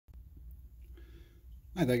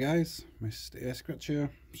Hi there guys, Mr. A Scratcher.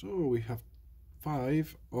 So we have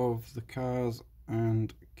 5 of the cars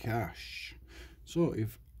and cash. So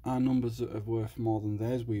if our numbers that are worth more than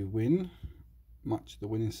theirs, we win. Match the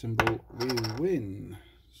winning symbol, we win.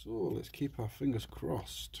 So let's keep our fingers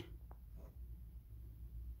crossed.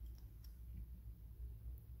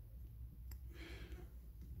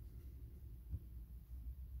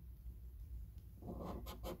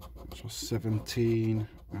 So 17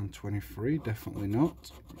 and 23, definitely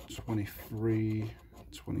not. 23,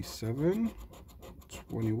 27,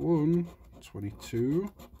 21,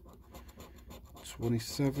 22,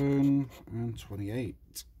 27 and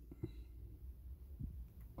 28.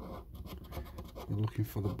 We're looking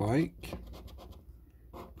for the bike.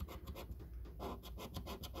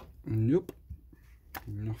 Nope,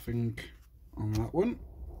 nothing on that one.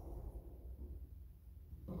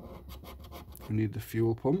 We need the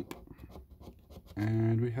fuel pump,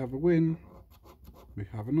 and we have a win. We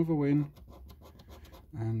have another win,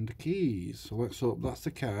 and the keys. So let's hope that's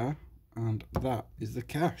the car and that is the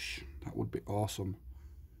cash. That would be awesome.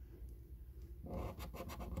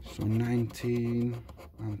 So 19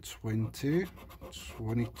 and 20,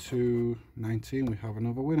 22, 19, we have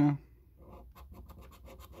another winner.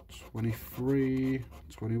 23,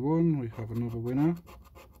 21, we have another winner.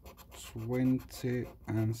 20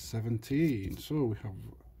 and 17. So we have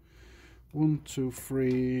 1, 2,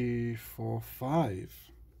 3, 4,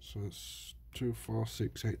 5. So it's 2, 4,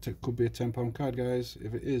 6, 8. It could be a £10 card, guys.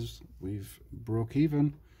 If it is, we've broke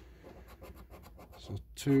even. So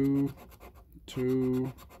 2,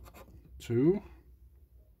 2, 2,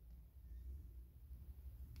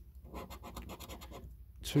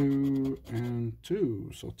 2 and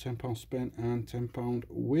 2. So £10 spent and £10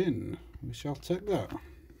 win. We shall take that.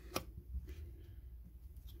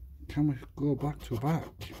 Can we go back to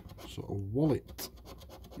back? So a wallet,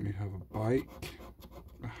 we have a bike,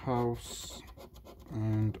 a house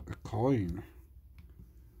and a coin.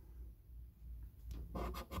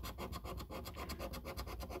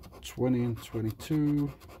 $20 and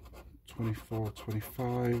 22, 24,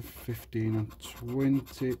 25, 15 and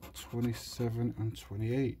 20, 27 and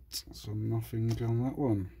 28. So nothing on that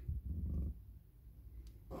one.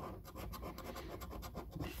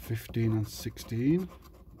 15 and 16.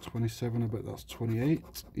 27, I bet that's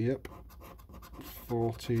 28. Yep.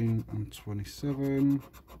 14 and 27.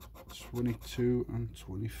 22 and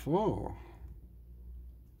 24.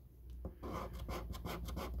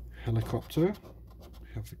 Helicopter. We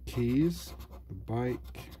have the keys, the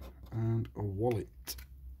bike and a wallet.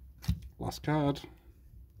 Last card.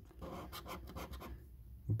 A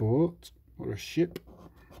boat or a ship.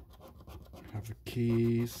 We have the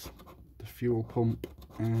keys, the fuel pump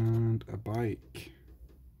and a bike.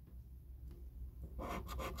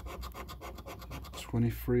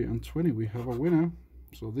 23 and 20, we have a winner.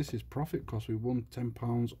 So this is profit because we won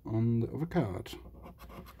 £10 on the other card.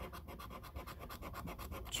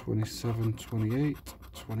 27, 28,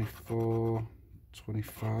 24,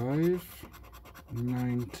 25,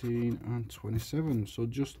 19 and 27. So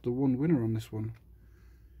just the one winner on this one,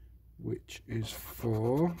 which is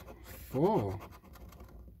 4, 4.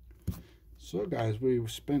 So guys, we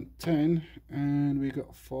spent 10 and we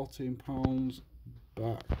got £14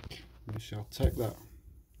 back. We shall take that.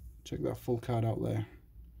 Check that full card out there.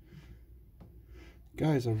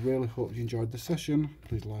 Guys, I really hope you enjoyed the session.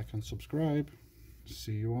 Please like and subscribe.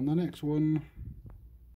 See you on the next one.